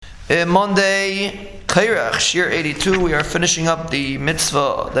Monday, Kairach, Shiur 82, we are finishing up the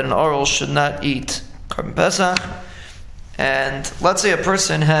mitzvah that an Arel should not eat Korban Pesach. And let's say a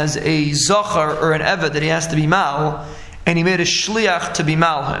person has a Zochar or an Eved that he has to be mal, and he made a Shliach to be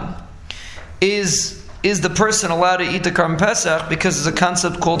mal him. Is the person allowed to eat the Korban Pesach because there's a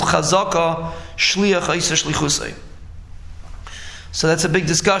concept called Chazaka Shliach Isa Shlichusay? So that's a big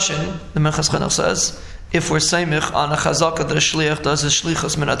discussion. The Minchas Chinuch says, if we're seimich on a chazaka that a shliach does is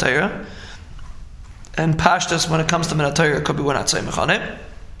shlichus min haTorah, and pashtus when it comes to min haTorah, it could be we're not seimich on it.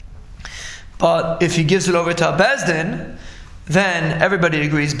 But if he gives it over to a bezdin, then everybody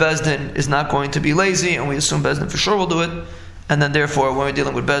agrees bezdin is not going to be lazy, and we assume bezdin for sure will do it. And then therefore, when we're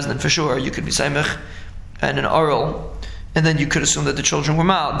dealing with bezdin for sure, you could be seimich and an Arel, and then you could assume that the children were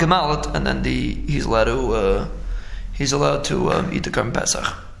gemalit, and then he's allowed to eat the Korban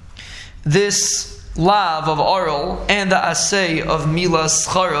Pesach. This lav of Arel and the asay of milas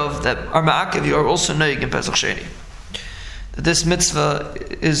charav that are ma'akev are also neig in Pesach Sheni. This mitzvah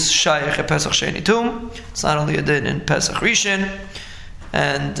is shaykh at Pesach Sheni too. It's not only a din in Pesach Rishon,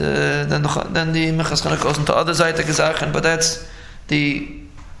 and then the Minchas Chinuch goes into other zayte gezachen, but that's the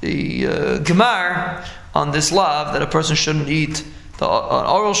gemar on this lav that a person shouldn't eat. The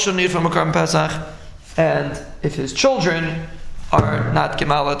Arel shouldn't eat from a Korban Pesach, and if his children are not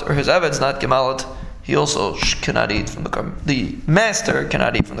gemalit or his eved's not gemalit, he also cannot eat from the master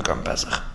cannot eat from the Korban Pesach.